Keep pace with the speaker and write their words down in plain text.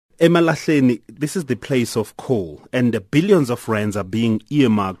Emalahleni, this is the place of coal, and billions of rands are being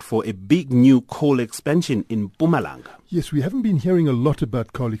earmarked for a big new coal expansion in Mpumalanga. Yes, we haven't been hearing a lot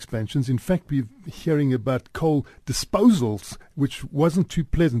about coal expansions. In fact, we're hearing about coal disposals, which wasn't too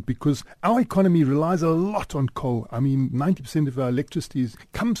pleasant because our economy relies a lot on coal. I mean, 90% of our electricity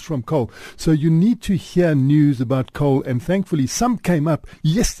comes from coal. So you need to hear news about coal, and thankfully some came up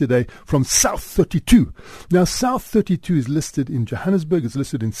yesterday from South 32. Now, South 32 is listed in Johannesburg, it's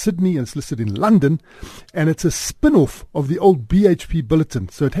listed in Sydney, and it's listed in London, and it's a spin-off of the old BHP Bulletin.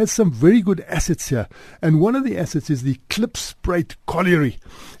 So it has some very good assets here. And one of the assets is the Klipspruit Colliery.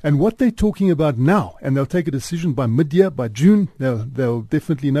 And what they're talking about now, and they'll take a decision by mid-year, by June, they'll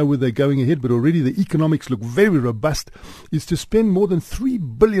definitely know where they're going ahead, but already the economics look very robust, is to spend more than 3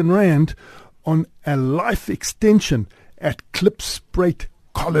 billion rand on a life extension at Klipspruit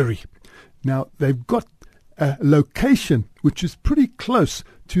Colliery. Now, they've got a location which is pretty close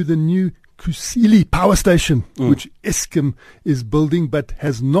to the new Kusile power station, which Eskom is building but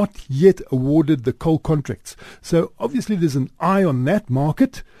has not yet awarded the coal contracts. So obviously there's an eye on that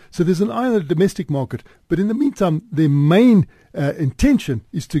market. So there's an eye on the domestic market. But in the meantime, their main intention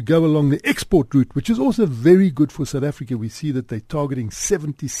is to go along the export route, which is also very good for South Africa. We see that they're targeting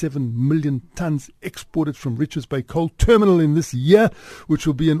 77 million tons exported from Richards Bay Coal Terminal in this year, which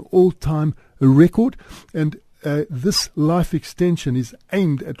will be an all-time record. And this life extension is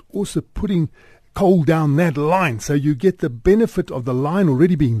aimed at also putting coal down that line. So you get the benefit of the line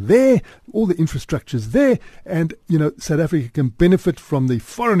already being there, all the infrastructure's there, and, South Africa can benefit from the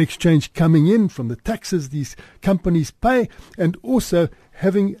foreign exchange coming in, from the taxes these companies pay, and also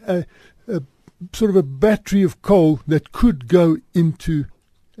having a sort of a battery of coal that could go into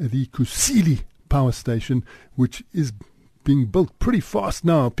the Kusile power station, which is being built pretty fast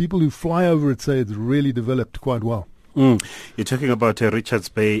now. People who fly over it say it's really developed quite well. You're talking about Richards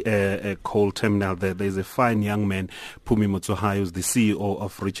Bay coal terminal. There's a fine young man, Phumi Motsohai, who's the CEO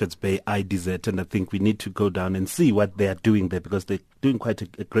of Richards Bay IDZ, and I think we need to go down and see what they are doing there because they're doing quite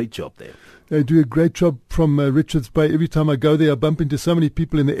a great job there. They do a great job from Richards Bay. Every time I go there, I bump into so many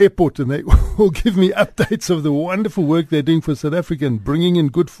people in the airport, and they all give me updates of the wonderful work they're doing for South Africa and bringing in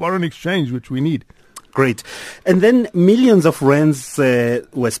good foreign exchange, which we need. Great. And then millions of rands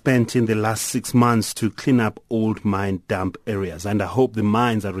were spent in the last 6 months to clean up old mine dump areas. And I hope the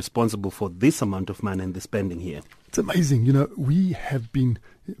mines are responsible for this amount of money and the spending here. It's amazing. We have been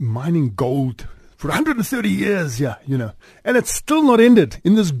mining gold for 130 years here, and it's still not ended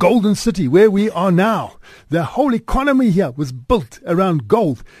in this golden city where we are now. The whole economy here was built around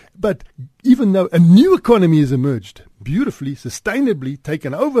gold. But even though a new economy has emerged, beautifully, sustainably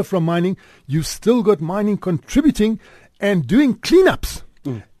taken over from mining, you've still got mining contributing and doing cleanups.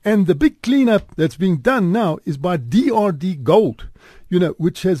 And the big cleanup that's being done now is by DRD Gold,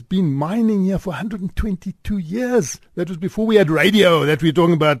 which has been mining here for 122 years. That was before we had radio that we're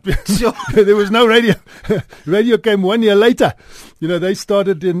talking about. Sure. There was no radio. Radio came 1 year later. They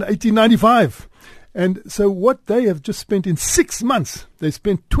started in 1895. And so what they have just spent in 6 months, they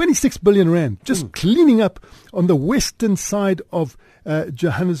spent 26 billion rand just cleaning up on the western side of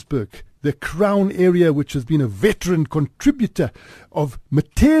Johannesburg, the Crown area, which has been a veteran contributor of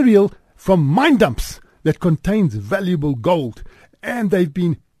material from mine dumps that contains valuable gold. And they've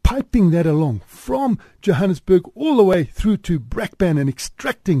been piping that along from Johannesburg all the way through to Brakpan and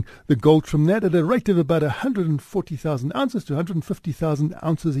extracting the gold from that at a rate of about 140,000 ounces to 150,000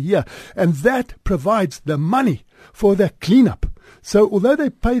 ounces a year. And that provides the money for their cleanup. So although they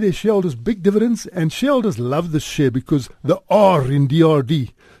pay their shareholders big dividends, and shareholders love this share because the R in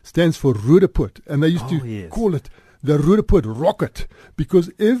DRD stands for Roodepoort, and they used to call it the Roodepoort rocket,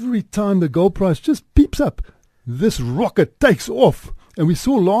 because every time the gold price just peeps up, this rocket takes off. And we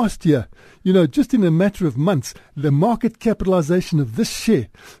saw last year, just in a matter of months, the market capitalization of this share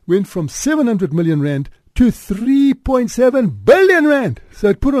went from 700 million rand to 3.7 billion rand. So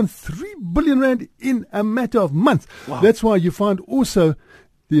it put on 3 billion rand in a matter of months. Wow. That's why you find also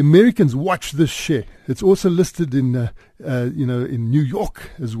the Americans watch this share. It's also listed in New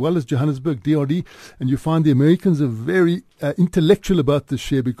York as well as Johannesburg, DRD. And you find the Americans are very intellectual about this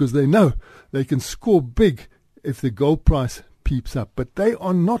share because they know they can score big if the gold price peeps up. But they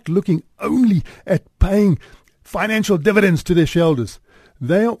are not looking only at paying financial dividends to their shareholders.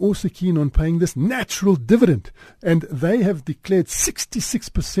 They are also keen on paying this natural dividend. And they have declared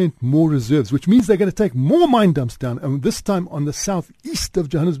 66% more reserves, which means they're going to take more mine dumps down. And this time on the southeast of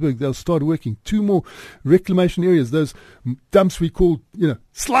Johannesburg, they'll start working 2 more reclamation areas. Those dumps we call,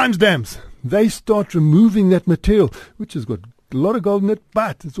 slimes dams. They start removing that material, which has got a lot of gold in it,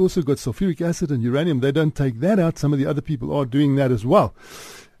 but it's also got sulfuric acid and uranium. They don't take that out. Some of the other people are doing that as well.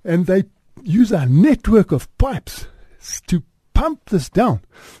 And they use a network of pipes to pump this down.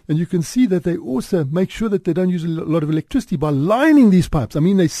 And you can see that they also make sure that they don't use a lot of electricity by lining these pipes. I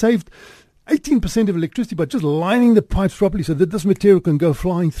mean, they saved 18% of electricity by just lining the pipes properly so that this material can go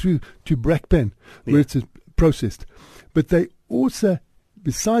flying through to Brakpan, where it's processed. But they also,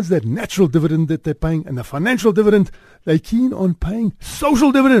 besides that natural dividend that they're paying and the financial dividend, they're keen on paying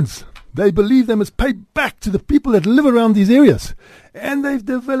social dividends. They believe they must pay back to the people that live around these areas. And they've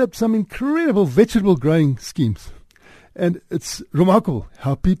developed some incredible vegetable growing schemes. And it's remarkable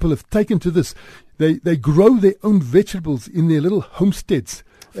how people have taken to this. They grow their own vegetables in their little homesteads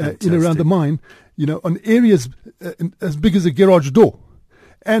in around the mine, on areas as big as a garage door.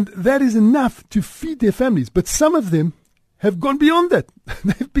 And that is enough to feed their families. But some of them have gone beyond that.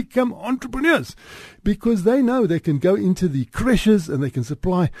 They've become entrepreneurs because they know they can go into the creches and they can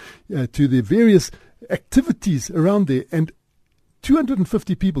supply to their various activities around there. And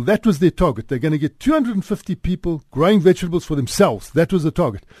 250 people, that was their target. They're going to get 250 people growing vegetables for themselves. That was the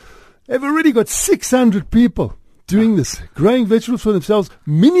target. They've already got 600 people doing this, growing vegetables for themselves,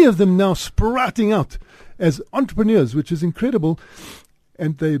 many of them now sprouting out as entrepreneurs, which is incredible.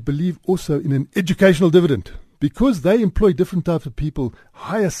 And they believe also in an educational dividend because they employ different types of people,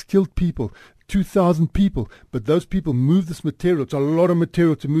 higher skilled people, 2,000 people, but those people move this material. It's a lot of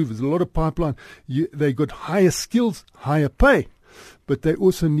material to move. There's a lot of pipeline. They got higher skills, higher pay, but they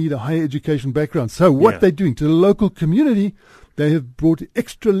also need a higher education background. So what they're doing to the local community, they have brought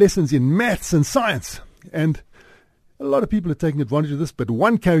extra lessons in maths and science. And a lot of people are taking advantage of this, but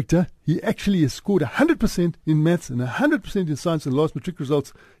one character, he actually has scored 100% in maths and 100% in science in the last matric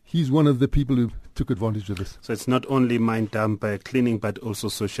results. He's one of the people who took advantage of this. So it's not only mine dump cleaning, but also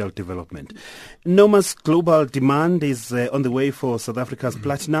social development. Enormous global demand is on the way for South Africa's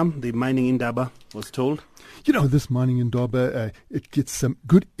platinum. The Mining Indaba was told. This Mining Indaba, it gets some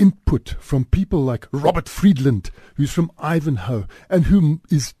good input from people like Robert Friedland, who's from Ivanhoe, and who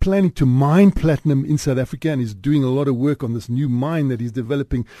is planning to mine platinum in South Africa and is doing a lot of work on this new mine that he's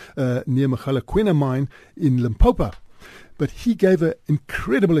developing near Mogalakwena mine in Limpopo. But he gave an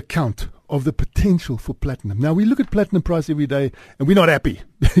incredible account of the potential for platinum. Now, we look at platinum price every day, and we're not happy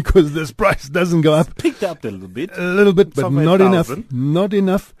because this price doesn't go up. It's picked up a little bit. A little bit, but not enough. Not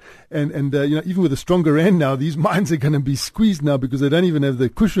enough. And even with a stronger rand now, these mines are going to be squeezed now because they don't even have the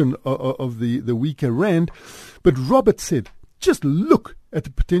cushion of the weaker rand. But Robert said, just look at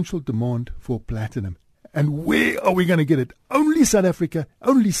the potential demand for platinum. And where are we going to get it? Only South Africa,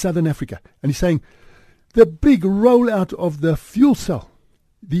 only Southern Africa. And he's saying, the big rollout of the fuel cell.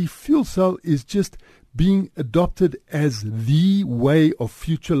 The fuel cell is just being adopted as the way of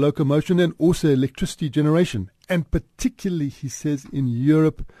future locomotion and also electricity generation. And particularly, he says, in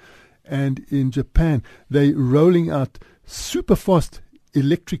Europe and in Japan, they're rolling out super fast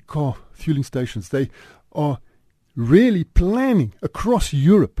electric car fueling stations. They are really planning across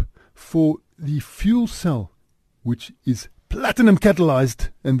Europe for the fuel cell, which is platinum catalyzed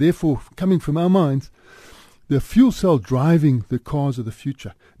and therefore coming from our mines, the fuel cell driving the cars of the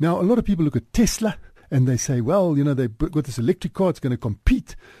future. Now, a lot of people look at Tesla and they say, well, they've got this electric car, it's going to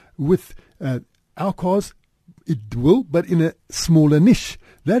compete with our cars. It will, but in a smaller niche.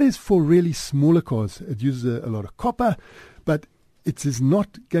 That is for really smaller cars. It uses a lot of copper, but it is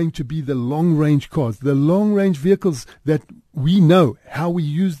not going to be the long-range cars, the long-range vehicles that we know how we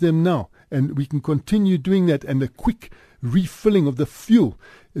use them now. And we can continue doing that, and the quick refilling of the fuel,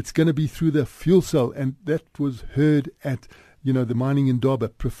 it's going to be through the fuel cell. And that was heard at the Mining Indaba.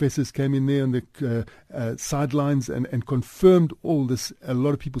 Professors came in there on the sidelines and confirmed all this. A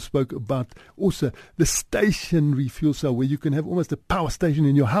lot of people spoke about also the stationary fuel cell, where you can have almost a power station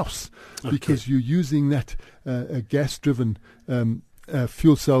in your house because you're using that gas-driven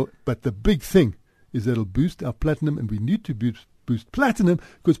fuel cell. But the big thing is that it'll boost our platinum, and we need to boost platinum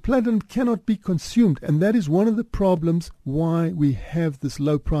because platinum cannot be consumed, and that is one of the problems why we have this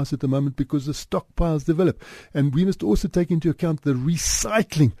low price at the moment, because the stockpiles develop. And we must also take into account the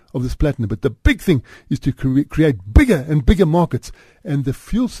recycling of this platinum. But the big thing is to create bigger and bigger markets, and the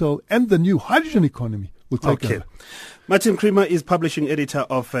fuel cell and the new hydrogen economy will take over. Martin Creamer is publishing editor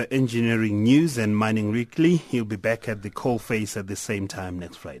of Engineering News and Mining Weekly. He'll be back at the coalface at the same time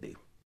next Friday.